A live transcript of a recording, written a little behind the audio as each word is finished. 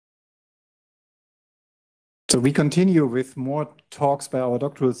So we continue with more talks by our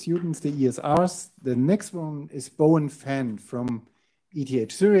doctoral students, the EHRs. The next one is Bowen Fan from ETH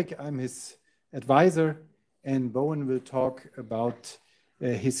Zürich. I'm his advisor, and Bowen will talk about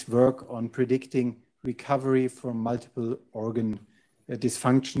his work on predicting recovery from multiple organ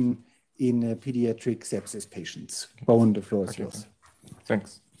dysfunction in pediatric sepsis patients. Bowen, the floor is yours.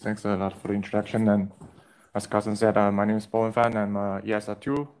 Thanks a lot for the introduction. And as Carson said, my name is Bowen Fan. I'm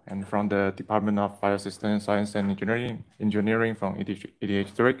ESR2 and from the Department of Biosystem Science and Engineering from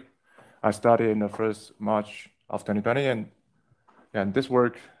ETH Zurich. I started in the first March of 2020, and this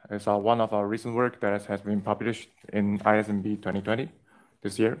work is one of our recent work that has been published in ISMB 2020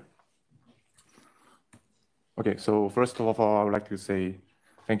 this year. Okay, so first of all, I would like to say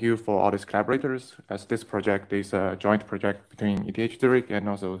thank you for all these collaborators, as this project is a joint project between ETH Zurich and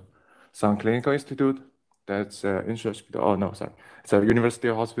also some clinical institute. That's it's a University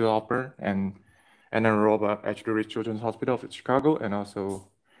Hospital of Bern and Robert H. Lurich Children's Hospital of Chicago, and also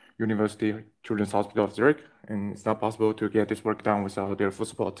University Children's Hospital of Zurich. And it's not possible to get this work done without their full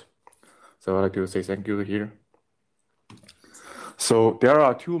support. So I'd like to say thank you here. So there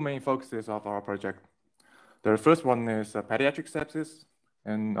are two main focuses of our project. The first one is pediatric sepsis,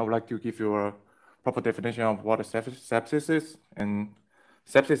 and I would like to give you a proper definition of what a sepsis is. And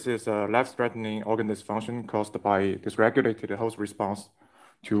sepsis is a life-threatening organ dysfunction caused by dysregulated host response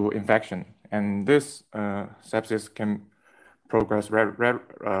to infection. And this sepsis can progress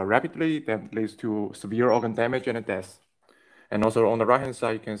rapidly, that leads to severe organ damage and death. And also on the right-hand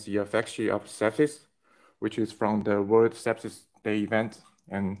side, you can see a fact sheet of sepsis, which is from the World Sepsis Day event.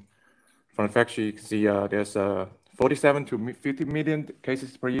 And from the fact sheet, you can see there's 47 to 50 million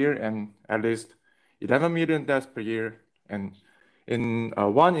cases per year and at least 11 million deaths per year. And in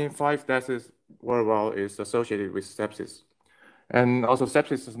 1 in 5 deaths worldwide is associated with sepsis. And also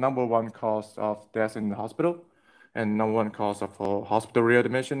sepsis is #1 cause of death in the hospital and #1 cause of hospital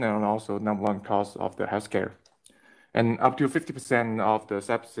readmission and also #1 cause of the healthcare. And up to 50% of the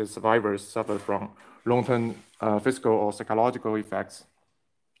sepsis survivors suffer from long-term physical or psychological effects.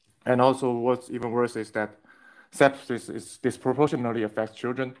 And also what's even worse is that sepsis is disproportionately affects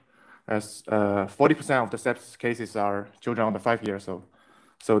children, as 40% of the sepsis cases are children under 5 years old.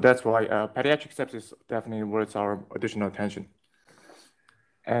 So that's why pediatric sepsis definitely worth our additional attention.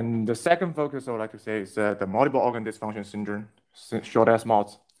 And the second focus I would like to say is the multiple organ dysfunction syndrome, short as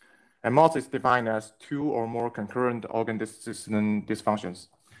MODS. And MODS is defined as 2 or more concurrent organ system dysfunctions.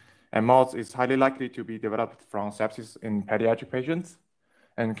 And MODS is highly likely to be developed from sepsis in pediatric patients.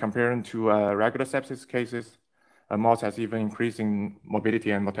 And comparing to regular sepsis cases, MODS has even increasing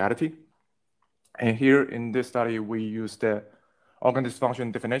morbidity and mortality. And here in this study, we used the organ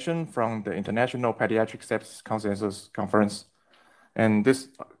dysfunction definition from the International Pediatric Sepsis Consensus Conference. And this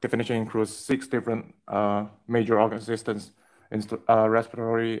definition includes 6 different major organ systems: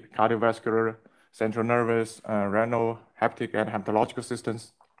 respiratory, cardiovascular, central nervous, renal, hepatic, and hematological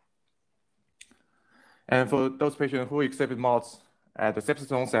systems. And for those patients who exhibit MODS at the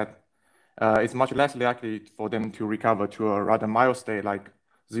sepsis onset, it's much less likely for them to recover to a rather mild state like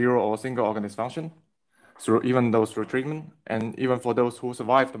 0 or single organ dysfunction, through treatment. And even for those who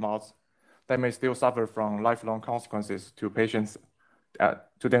survive the MODS, they may still suffer from lifelong consequences to patients,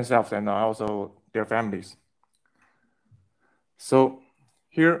 to themselves and also their families. So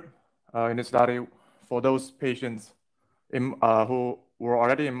here in this study, for those patients who were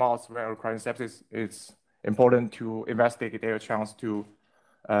already in MODS when requiring sepsis, it's important to investigate their chance to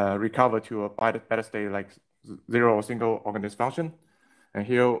recover to a better state like 0 or single organ dysfunction. And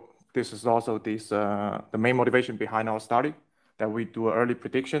here, this is also the main motivation behind our study, that we do an early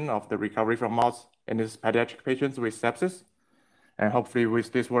prediction of the recovery from MODS in these pediatric patients with sepsis. And hopefully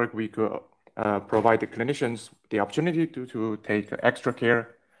with this work, we could provide the clinicians the opportunity to take extra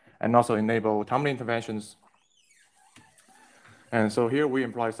care and also enable timely interventions. And so here we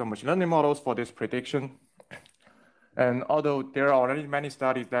employ some machine learning models for this prediction. And although there are already many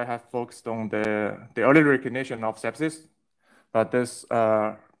studies that have focused on the early recognition of sepsis, but this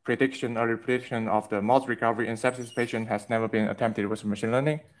early prediction of the MODS recovery in sepsis patients has never been attempted with machine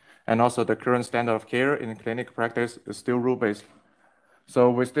learning. And also the current standard of care in clinical practice is still rule-based. So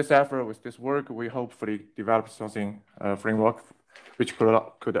with this effort, with this work, we hopefully develop something framework which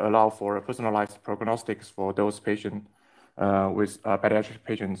could allow for a personalized prognostics for those patients with pediatric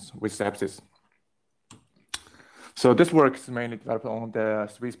patients with sepsis. So this work is mainly developed on the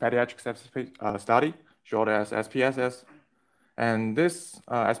Swiss Pediatric Sepsis Study, short as SPSS. And this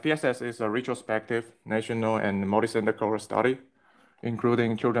SPSS is a retrospective, national, and multi-center cohort study,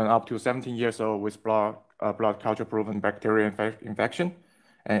 including children up to 17 years old with blood culture-proven bacterial infection,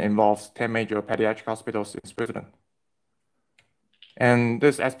 and involves 10 major pediatric hospitals in Switzerland. And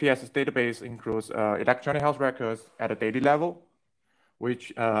this SPS database includes electronic health records at a daily level,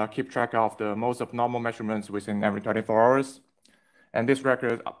 which keep track of the most abnormal measurements within every 24 hours. And this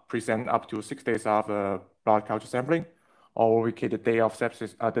record present up to 6 days of blood culture sampling, or we keep the day of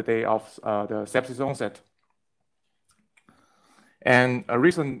sepsis, the sepsis onset. And a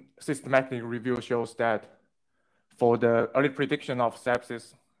recent systematic review shows that for the early prediction of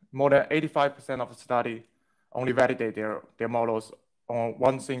sepsis, more than 85% of the study only validate their models on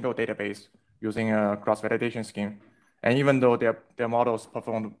one single database using a cross-validation scheme. And even though their models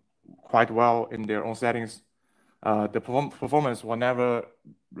performed quite well in their own settings, the performance was never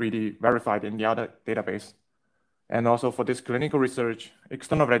really verified in the other database. And also for this clinical research,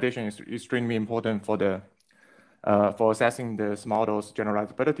 external validation is extremely important for assessing this model's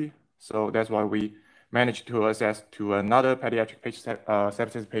generalizability. So that's why we managed to access to another pediatric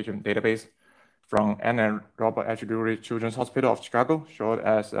sepsis patient database from Ann and Robert H. Lurie Children's Hospital of Chicago, short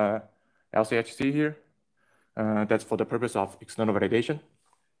as LCHC here. That's for the purpose of external validation.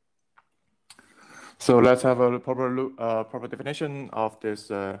 So let's have a proper definition of this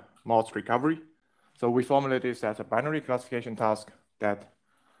MODS recovery. So we formulate this as a binary classification task that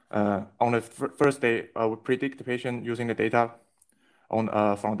on the first day, we predict the patient using the data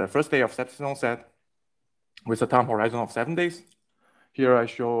from the first day of sepsis onset with a time horizon of 7 days. Here I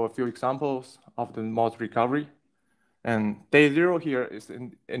show a few examples of the MODS recovery. And day 0 here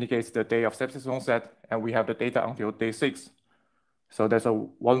indicates the day of sepsis onset, and we have the data until day 6. So that's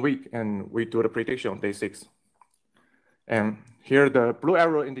 1 week, and we do the prediction on day 6. And here the blue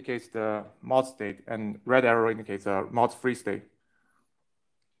arrow indicates the MODS state, and red arrow indicates a MODS-free state.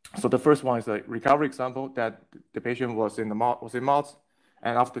 So the first one is a recovery example that the patient was in MODS,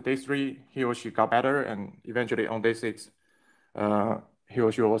 and after day 3, he or she got better, and eventually on day 6, he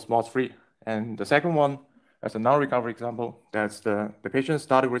or she was MODS-free. And the second one, as a non-recovery example, that's the patient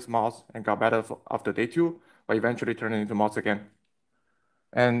started with MODS and got better after day 2, but eventually turned into MODS again.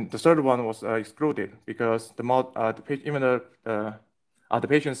 And the third one was excluded because the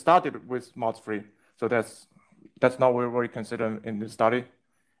patient started with MODS-free, so that's not what we consider in the study.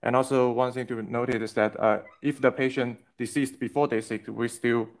 And also one thing to note is that if the patient deceased before day 6, we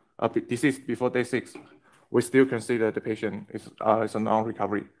still consider the patient is a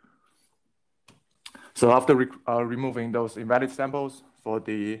non-recovery. So after removing those invalid samples for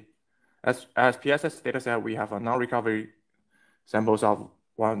the SPSS dataset, we have a non-recovery samples of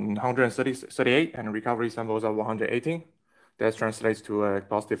 138 and recovery samples of 118. That translates to a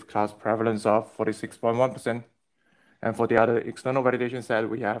positive class prevalence of 46.1%. And for the other external validation set,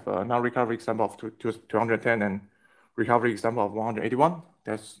 we have a non-recovery example of 210 and recovery example of 181.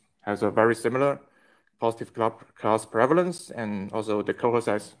 That has a very similar positive class prevalence, and also the cohort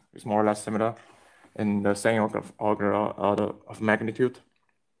size is more or less similar in the same order of magnitude.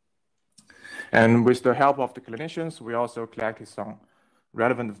 And with the help of the clinicians, we also collected some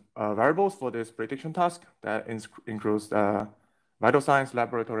relevant variables for this prediction task that includes vital signs,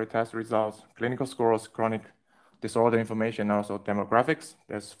 laboratory test results, clinical scores, chronic disorder information, and also demographics.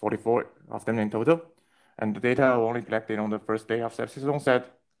 There's 44 of them in total. And the data are only collected on the first day of sepsis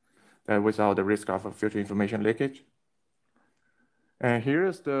onset without the risk of future information leakage. And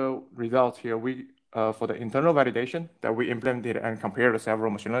here's the results here. For the internal validation that we implemented and compared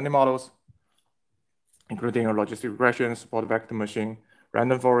several machine learning models, including a logistic regression, support vector machine,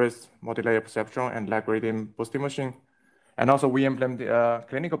 random forest, multi-layer perceptron, and lag gradient boosting machine. And also we implemented a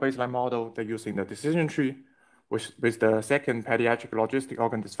clinical baseline model that using the decision tree, with the second pediatric logistic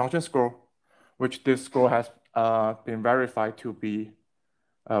organ dysfunction score, which this score has been verified to be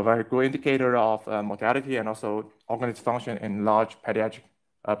a very good indicator of mortality and also organ dysfunction in large pediatric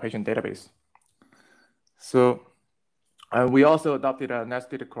patient database. So we also adopted a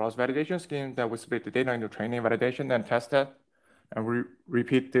nested cross-validation scheme that we split the data into training, validation, and test set. And we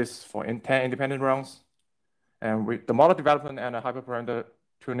repeat this for 10 independent rounds. And the model development and the hyperparameter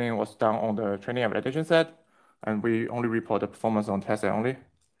tuning was done on the training and validation set. And we only report the performance on test set only.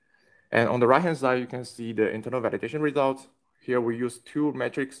 And on the right-hand side, you can see the internal validation results. Here we use 2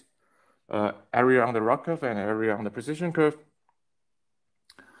 metrics, area on the ROC curve and area on the precision curve.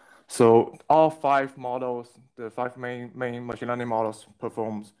 So all 5 models, the 5 main machine learning models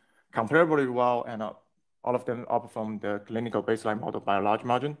performs comparably well, and all of them outperform the clinical baseline model by a large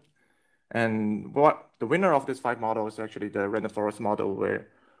margin. And the winner of this 5 models is actually the random forest model, where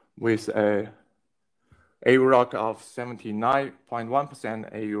with a AUROC of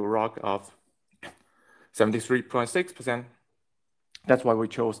 79.1%, AUROC of 73.6%. That's why we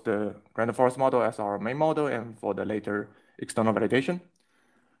chose the random forest model as our main model and for the later external validation.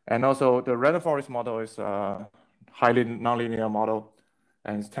 And also the random forest model is a highly nonlinear model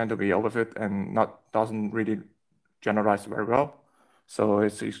and tend to be overfit and doesn't really generalize very well. So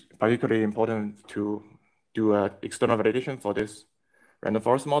it's particularly important to do external validation for this random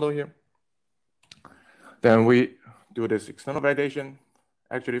forest model here. Then we do this external validation.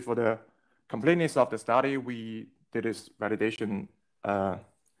 Actually, for the completeness of the study, we did this validation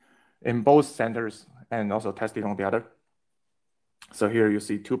in both centers and also testing on the other. So here you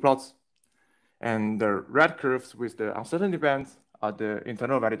see two plots. And the red curves with the uncertainty bands are the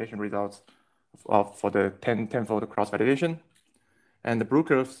internal validation results for the 10-fold cross-validation. And the blue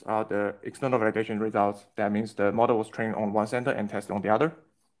curves are the external validation results. That means the model was trained on one center and tested on the other.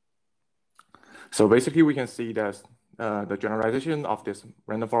 So basically, we can see that the generalization of this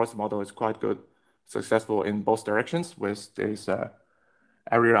random forest model is quite good, successful in both directions, with this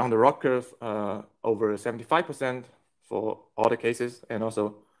area on the rock curve over 75% for all the cases, and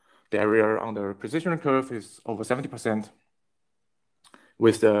also the area on the precision curve is over 70%,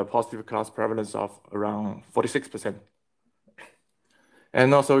 with the positive class prevalence of around 46%.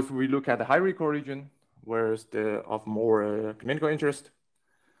 And also, if we look at the high recall region, where is of more clinical interest,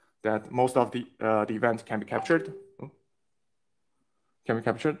 that most of the events can be captured.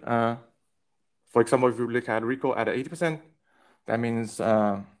 For example, if you look at recall at 80%, that means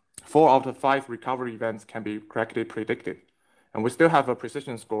 4 out of 5 recovery events can be correctly predicted. And we still have a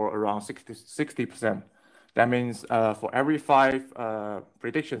precision score around 60%. That means for every 5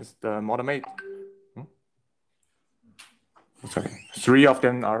 predictions the model made, 3 of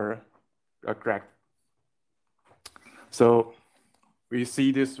them are correct. So we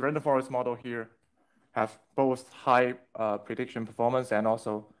see this random forest model here have both high prediction performance and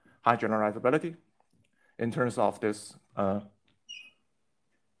also high generalizability in terms of this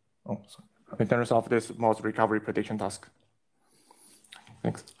most recovery prediction task.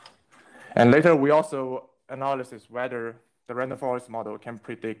 Thanks. And later we also analyze whether the random forest model can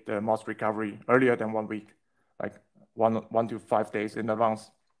predict the most recovery earlier than 1 week, like 1 to 5 days in advance.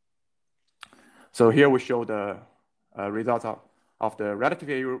 So here we show the results of the relative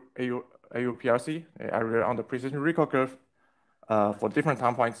AUPRC area on the precision recall curve for different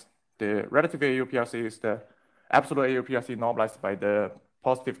time points. The relative AUPRC is the absolute AUPRC normalized by the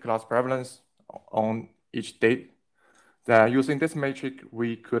positive class prevalence on each date. Using this metric,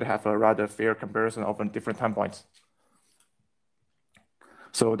 we could have a rather fair comparison of different time points.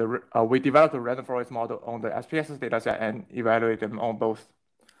 So we developed a random forest model on the SPSS dataset and evaluate them on both.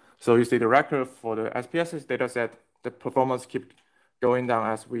 So you see the red curve for the SPSS dataset, the performance keeps going down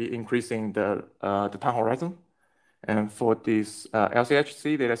as we increasing the time horizon. And for this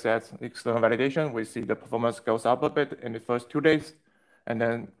LCHC dataset external validation, we see the performance goes up a bit in the first 2 days and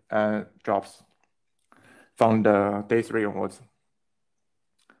then drops from the day 3 onwards.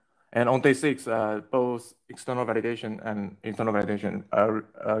 And on day 6, both external validation and internal validation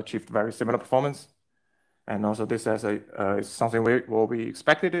achieved very similar performance. And also this is something will be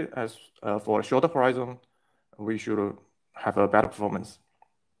expected as for a shorter horizon, we should have a better performance.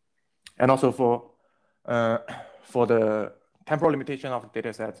 And also for the temporal limitation of the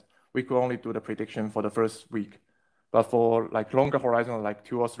data set, we could only do the prediction for the first week. But for like longer horizon, like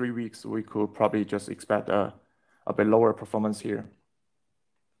 2 or 3 weeks, we could probably just expect a bit lower performance here.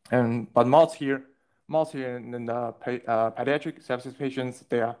 But mods here in the pediatric sepsis patients,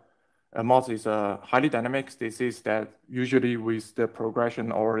 mods is a highly dynamic disease that usually with the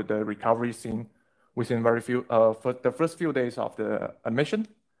progression or the recovery seen within very few for the first few days of the admission.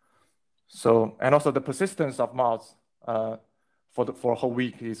 So, and also the persistence of mods for a whole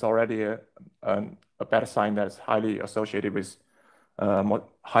week is already a better sign that's highly associated with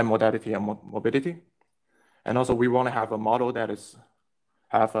high mortality and morbidity. And also we want to have a model that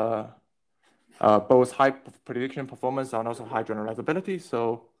have both high prediction performance and also high generalizability.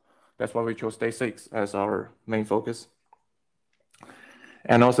 So that's why we chose day 6 as our main focus.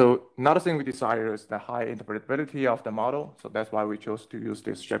 And also another thing we desire is the high interpretability of the model. So that's why we chose to use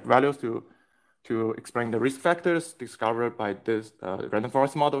these shape values to explain the risk factors discovered by this random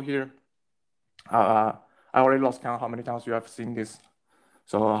forest model here. I already lost count how many times you have seen this.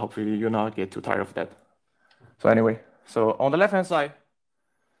 So hopefully you not get too tired of that. So anyway, so on the left-hand side,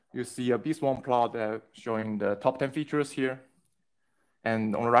 you see a B-swarm plot showing the top 10 features here.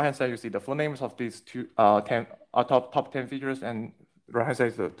 And on the right-hand side, you see the full names of these top 10 features, and the right-hand side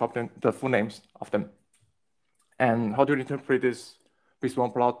is the top 10, the full names of them. And how to interpret this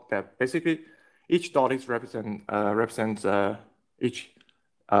B-swarm plot? That basically each dot is represents each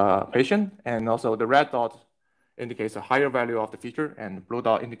patient, and also the red dot indicates a higher value of the feature, and blue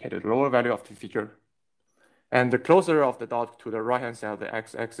dot indicates a lower value of the feature. And the closer of the dot to the right-hand side of the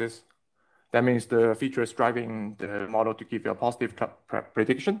x-axis, that means the feature is driving the model to give you a positive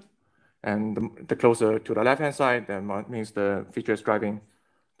prediction. And the closer to the left-hand side, that means the feature is driving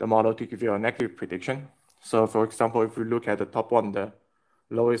the model to give you a negative prediction. So for example, if we look at the top one, the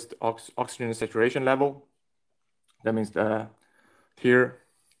lowest oxygen saturation level, that means here,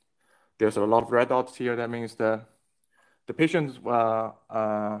 there's a lot of red dots here. That means the patients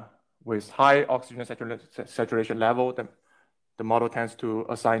with high oxygen saturation level, the model tends to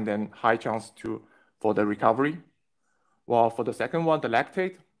assign them high chance for the recovery. While for the second one, the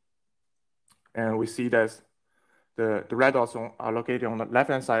lactate, and we see that the red dots are located on the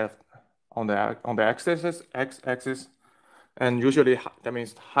left-hand side on the x-axis, and usually that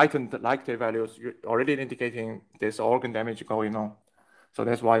means heightened lactate values already indicating there's organ damage going on. So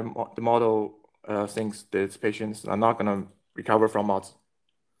that's why the model thinks these patients are not going to recover from MODS.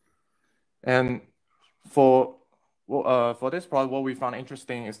 And for this part, what we found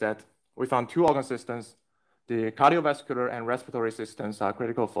interesting is that we found two organ systems. The cardiovascular and respiratory systems are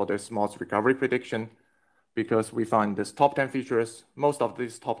critical for this MODS recovery prediction because we find these top 10 features, most of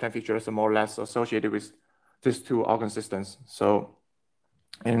these top 10 features are more or less associated with these two organ systems. So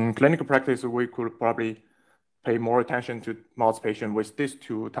in clinical practice, we could probably pay more attention to MODS patients with these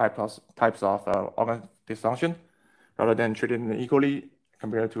two types of organ dysfunction rather than treating them equally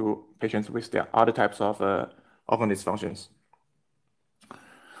compared to patients with the other types of organ dysfunctions.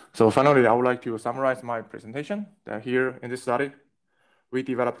 So finally, I would like to summarize my presentation. Here in this study, we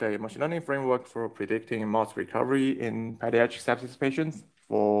developed a machine learning framework for predicting MODS recovery in pediatric sepsis patients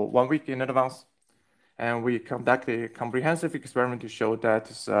for 1 week in advance. And we conducted a comprehensive experiment to show that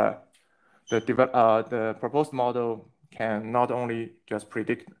the proposed model can not only just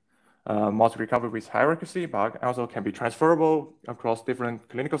predict MODS recovery with high accuracy, but also can be transferable across different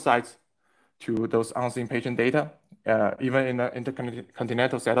clinical sites to those unseen patient data, even in an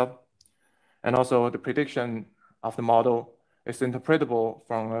intercontinental setup. And also the prediction of the model is interpretable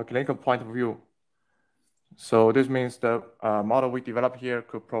from a clinical point of view. So this means the model we developed here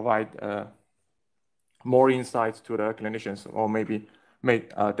could provide more insights to the clinicians, or maybe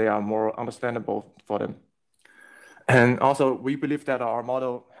make they are more understandable for them. And also, we believe that our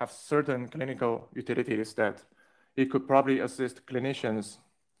model has certain clinical utilities that it could probably assist clinicians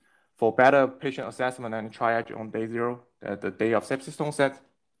for better patient assessment and triage on day 0, the day of sepsis onset.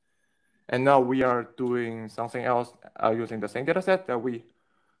 And now we are doing something else using the same data set that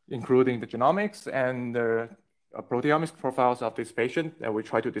including the genomics and the proteomics profiles of this patient, that we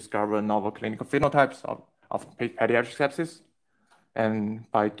try to discover novel clinical phenotypes of pediatric sepsis. And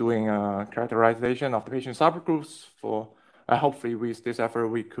by doing a characterization of the patient subgroups hopefully with this effort,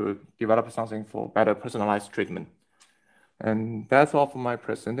 we could develop something for better personalized treatment. And that's all for my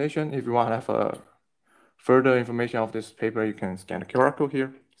presentation. If you want to have further information of this paper, you can scan the QR code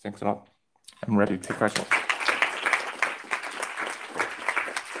here. Thanks a lot. I'm ready to take questions.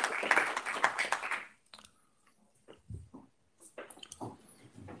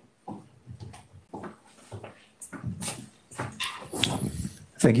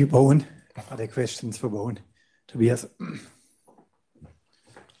 Thank you, Bowen. Other questions for Bowen? Tobias.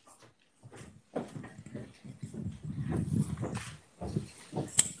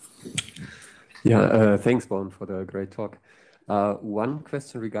 Yeah, thanks, Bowen, for the great talk. One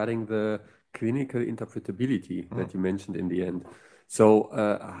question regarding the clinical interpretability that you mentioned in the end. So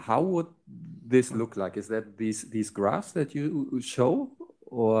how would this look like? Is that these graphs that you show,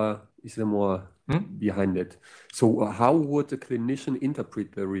 or is there more behind it? So how would a clinician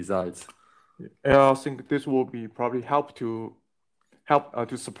interpret the results? I think this will be probably help to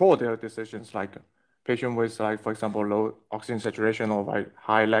support their decisions, like patient with, like, for example, low oxygen saturation or like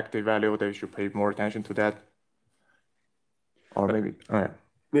high lactate value, they should pay more attention to that. Or maybe,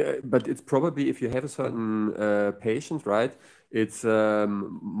 Yeah, but it's probably, if you have a certain patient, right, it's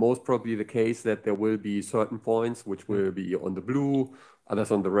most probably the case that there will be certain points which will be on the blue, others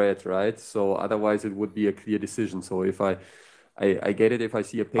on the red, right? So otherwise it would be a clear decision. So if I get it, if I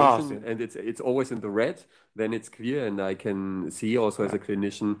see a patient and it's always in the red, then it's clear, and I can see also as a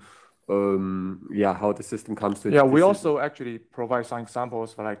clinician, how the system comes to. Yeah, we also actually provide some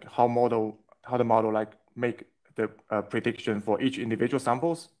examples for like how the model like make the prediction for each individual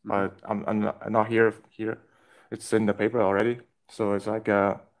samples. But I'm not here. It's in the paper already. So it's like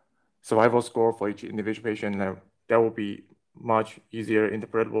a survival score for each individual patient. That will be much easier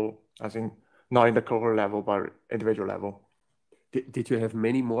interpretable, I think, not in the cohort level, but individual level. Did you have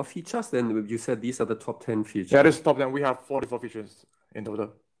many more features? Then you said these are the top 10 features. Yeah, this is top 10. We have 44 features in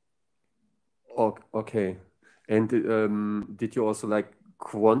total. Okay. And did you also like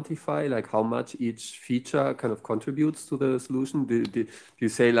quantify like how much each feature kind of contributes to the solution? Do you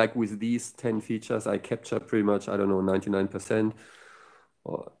say like with these 10 features, I capture pretty much, I don't know, 99%?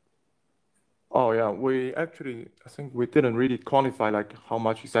 Or... Oh yeah, I think we didn't really quantify like how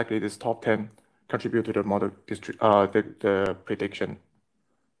much exactly this top 10 contribute to the model the prediction.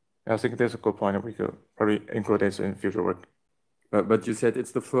 I think that's a good point, and we could probably include this in future work. But you said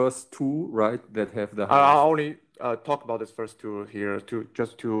it's the first two, right, that have the I highest. only talk about this first two here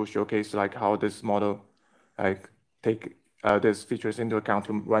just to showcase like how this model like take these features into account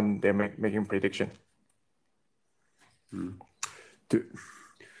when they're making prediction.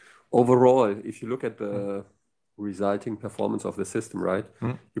 Overall, if you look at the resulting performance of the system, right,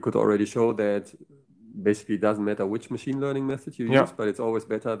 you could already show that basically it doesn't matter which machine learning method you use, but it's always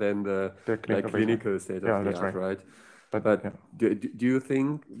better than the clinical state of the art, right? But do you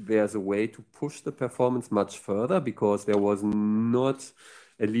think there's a way to push the performance much further? Because there was not,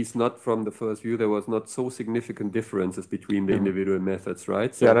 at least not from the first view, there was not so significant differences between the individual methods,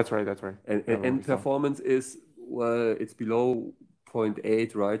 right? So, yeah, that's right, that's right. And performance is, well, it's below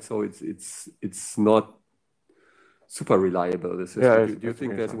 0.8, right? So it's not super reliable, this system. Yeah, do you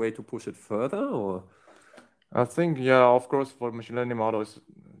think there's a way to push it further, or? I think, yeah, of course, for machine learning models,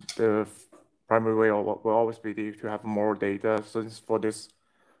 the primary way will always be to have more data. Since for this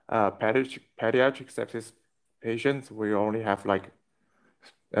pediatric sepsis patients, we only have like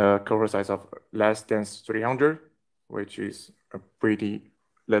a cohort size of less than 300, which is pretty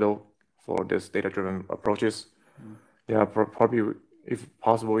little for this data-driven approaches. Yeah, probably, if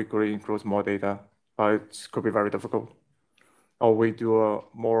possible, we could include more data, but it could be very difficult. Or we do a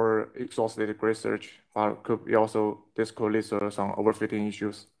more exhaustive research, but could be also this could lead to some overfitting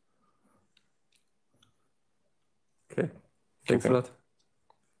issues. Okay, thanks a lot.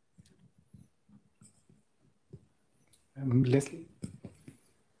 Leslie?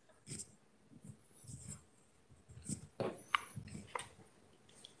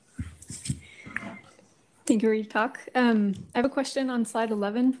 Thank you for your talk. I have a question on slide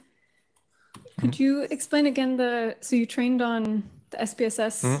 11. Could you explain again so you trained on the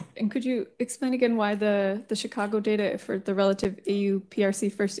SPSS, and could you explain again why the Chicago data for the relative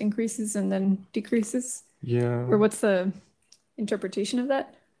AU-PRC first increases and then decreases? Yeah. Or what's the interpretation of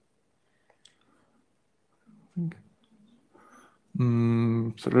that?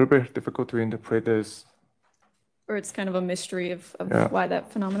 It's a little bit difficult to interpret this. Or it's kind of a mystery of why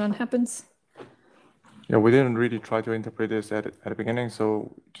that phenomenon happens? Yeah, we didn't really try to interpret this at the beginning,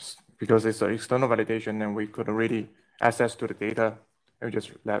 so just because it's an external validation and we couldn't really access to the data, we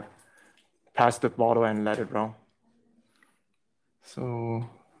just pass the model and let it run. So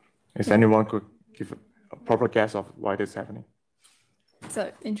if anyone could give a proper guess of why this is happening. It's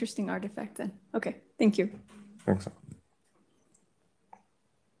an interesting artifact then. Okay, thank you. Thanks.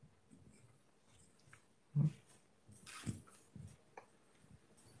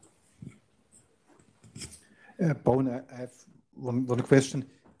 Bowen, I have one question.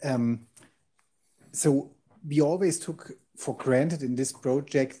 So we always took for granted in this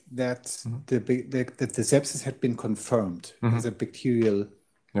project that that the sepsis had been confirmed as a bacterial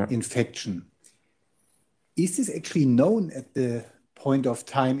infection. Is this actually known at the point of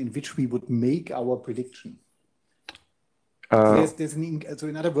time in which we would make our prediction? So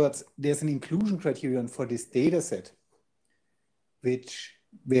in other words, there's an inclusion criterion for this data set,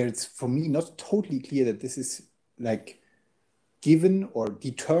 where it's for me not totally clear that this is like given or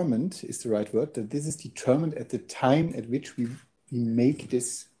determined is the right word, that this is determined at the time at which we make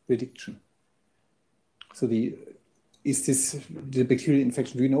this prediction. So is this the bacterial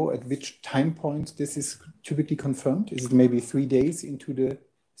infection? Do you know at which time point this is typically confirmed? Is it maybe 3 days into the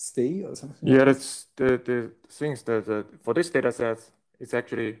stay or something? Yeah, that's the things that for this data set, it's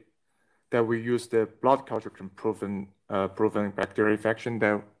actually that we use the blood culture to proven bacterial infection.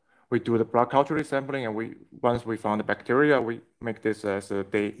 That we do the blood culture sampling, and once we found the bacteria, we make this as a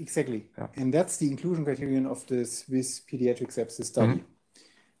day. Exactly, and that's the inclusion criterion of the Swiss Pediatric Sepsis Study.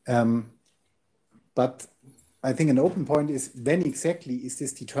 But I think an open point is when exactly is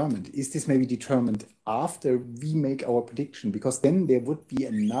this determined? Is this maybe determined after we make our prediction? Because then there would be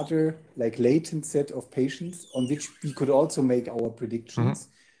another like latent set of patients on which we could also make our predictions,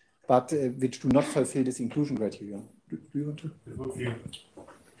 but which do not fulfill this inclusion criterion. Do you want to?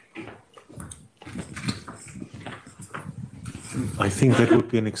 I think that would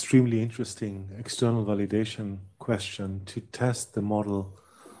be an extremely interesting external validation question to test the model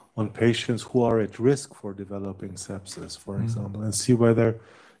on patients who are at risk for developing sepsis, for example, and see whether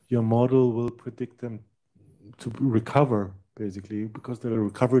your model will predict them to recover, basically, because the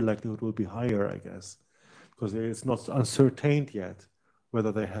recovery likelihood will be higher, I guess, because it's not uncertain yet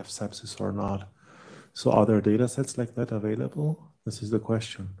whether they have sepsis or not. So are there data sets like that available? This is the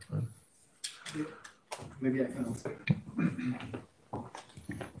question. Right? Maybe I can answer.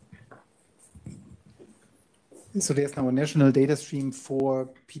 So there's now a national data stream for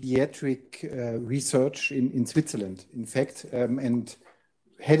pediatric research in Switzerland, in fact, and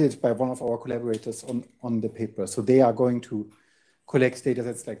headed by one of our collaborators on the paper. So they are going to collect data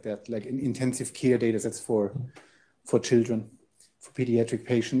sets like that, like intensive care data sets for children, for pediatric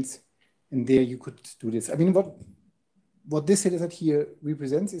patients. And there you could do this. I mean, what this data set here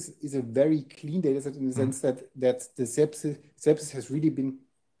represents is a very clean data set in the sense that the sepsis has really been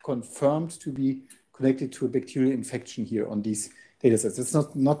confirmed to be connected to a bacterial infection here on these data sets. It's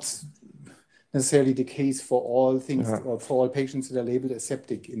not necessarily the case for all things or for all patients that are labeled as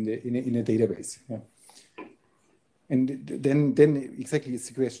septic in a database. Yeah. And then exactly it's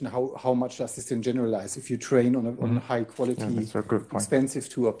the question, how much does this then generalize if you train on high quality, expensive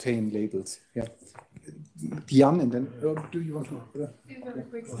to obtain labels? Yeah. Diane, and then do you want to?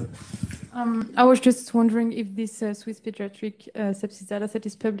 I was just wondering if this Swiss Pediatric Sepsis dataset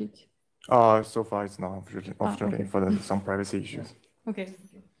is public. So far it's not, unfortunately, for some privacy issues. Okay.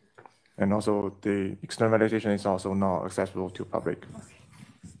 And also the external validation is also not accessible to public.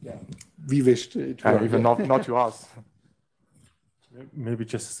 Yeah, we wished it were. Even not to us. Maybe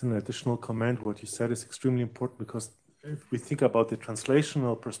just as an additional comment, what you said is extremely important because if we think about the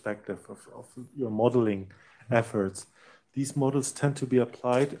translational perspective of your modeling efforts, these models tend to be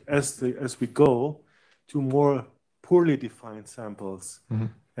applied as we go to more poorly defined samples.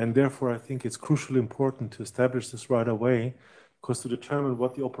 And therefore, I think it's crucially important to establish this right away because to determine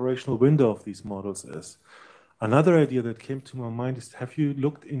what the operational window of these models is. Another idea that came to my mind is, have you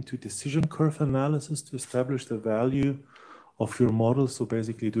looked into decision curve analysis to establish the value of your model? So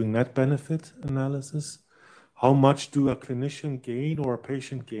basically doing net benefit analysis. How much do a clinician gain or a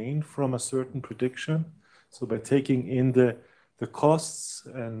patient gain from a certain prediction? So by taking in the costs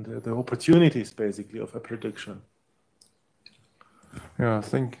and the opportunities basically of a prediction. Yeah, I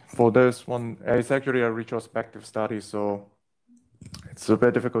think for this one, it's actually a retrospective study, so it's a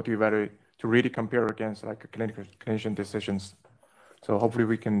bit difficult to really compare against like clinician decisions. So hopefully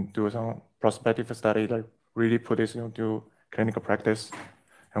we can do some prospective study, like really put this into clinical practice,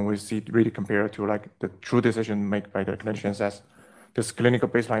 and we see really compare to like the true decision made by the clinicians as this clinical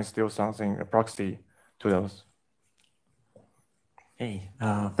baseline is still something a proxy to those. Hey,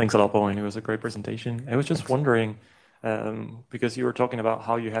 thanks a lot, Bowen. It was a great presentation. I was just wondering, because you were talking about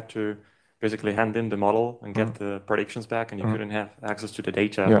how you had to basically hand in the model and get the predictions back, and you couldn't have access to the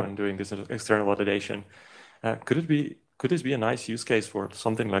data when doing this external validation. Could this be a nice use case for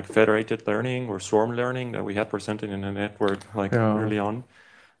something like federated learning or swarm learning that we had presented in a network like early on?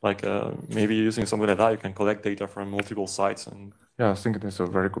 Like maybe using something like that, you can collect data from multiple sites. And yeah, I think that's a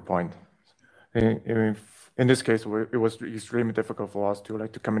very good point. In this case, it was extremely difficult for us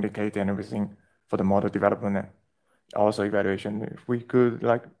to communicate and everything for the model development and also evaluation. If we could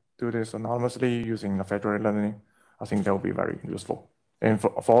do this anonymously using the federated learning, I think that would be very useful. And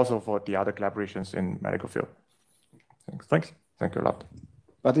also for the other collaborations in medical field. Thanks. Thank you a lot.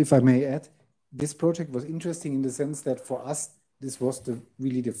 But if I may add, this project was interesting in the sense that for us, this was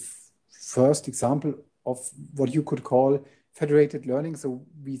really the first example of what you could call federated learning. So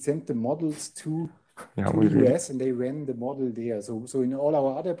we sent the models to the US and they ran the model there. So in all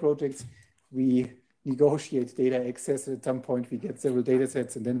our other projects, we negotiate data access. At some point, we get several data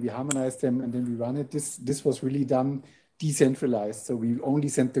sets and then we harmonize them and then we run it. This was really done decentralized. So we only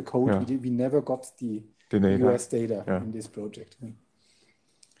sent the code. We never got the US data in this project.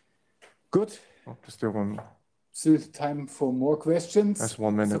 Good. Still one. Still time for more questions. That's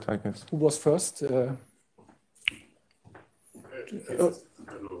 1 minute, I guess. Who was first?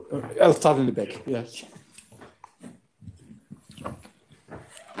 I'll start in the back. Yeah.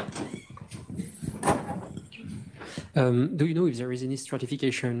 Do you know if there is any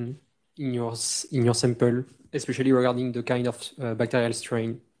stratification in your sample, especially regarding the kind of bacterial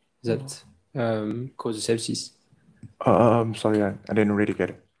strain that causes sepsis? Sorry, I didn't really get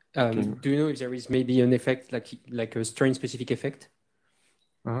it. Do you know if there is maybe an effect, like a strain-specific effect,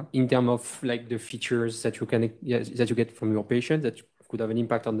 in terms of the features that you get from your patient that could have an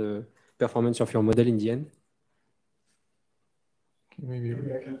impact on the performance of your model in the end? Maybe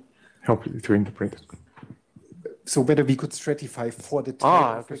I can help you to interpret it. So whether we could stratify for the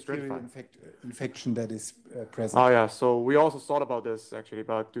type of bacterial infection that is present. Yeah. So we also thought about this actually,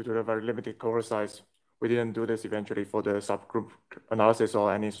 but due to the very limited cohort size, we didn't do this eventually for the subgroup analysis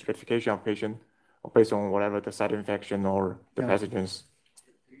or any stratification of patient or based on whatever the site infection or the pathogens.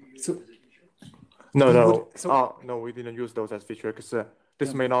 So no, we didn't use those as feature because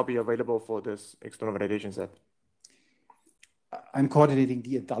this may not be available for this external validation set. I'm coordinating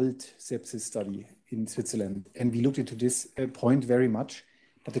the adult sepsis study in Switzerland, and we looked into this point very much,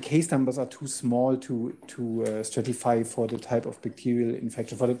 but the case numbers are too small to stratify for the type of bacterial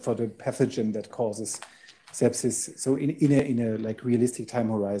infection, for the pathogen that causes sepsis. So in a like realistic time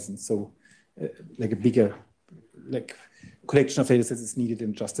horizon, so like a bigger like collection of data sets is needed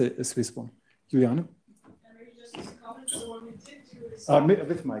in just a Swiss one. Juliane? Maybe just a comment on what we did do is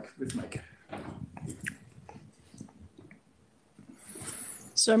with Mike.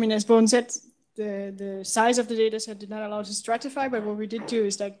 So I mean, as Bowen said, the size of the data set did not allow us to stratify, but what we did do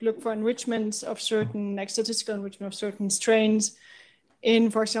is like look for enrichments of certain, like statistical enrichment of certain strains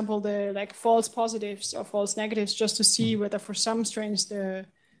in, for example, the like false positives or false negatives, just to see whether for some strains the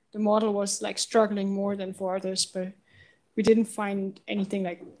model was like struggling more than for others, but we didn't find anything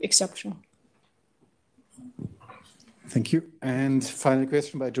like exceptional. Thank you. And final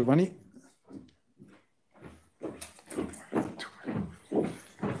question by Giovanni.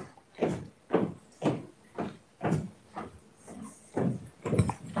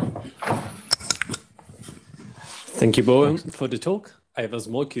 Thank you, Bowen, for the talk. I have a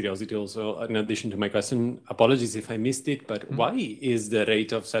small curiosity also, in addition to my question. Apologies if I missed it, but why is the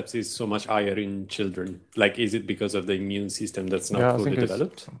rate of sepsis so much higher in children? Like, is it because of the immune system that's not fully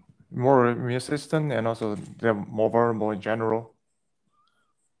developed? More immune system, and also they're more vulnerable in general.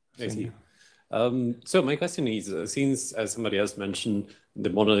 I see. So my question is, since, as somebody else mentioned,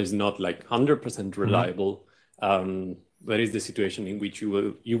 the model is not like 100% reliable, there is the situation in which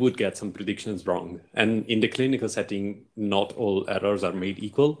you would get some predictions wrong. And in the clinical setting, not all errors are made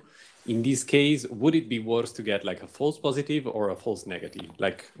equal. In this case, would it be worse to get like a false positive or a false negative?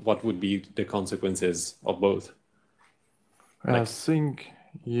 Like, what would be the consequences of both? I think,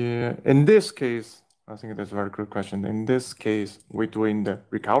 yeah, in this case, I think that's a very good question. In this case, we're doing the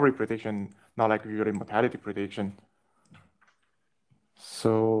recovery prediction, not like usually mortality prediction.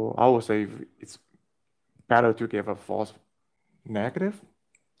 So I would say it's better to give a false negative,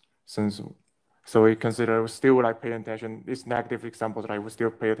 since so we consider still like pay attention. These negative examples, right? We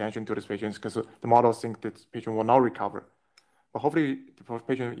still pay attention to these patients because the models think that this patient will not recover. But hopefully, if the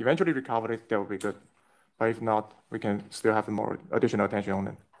patient eventually recovers, that will be good. But if not, we can still have more additional attention on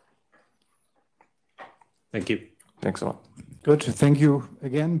them. Thank you. Thanks a lot. Good. Thank you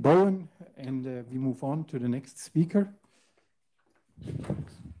again, Bowen. And we move on to the next speaker.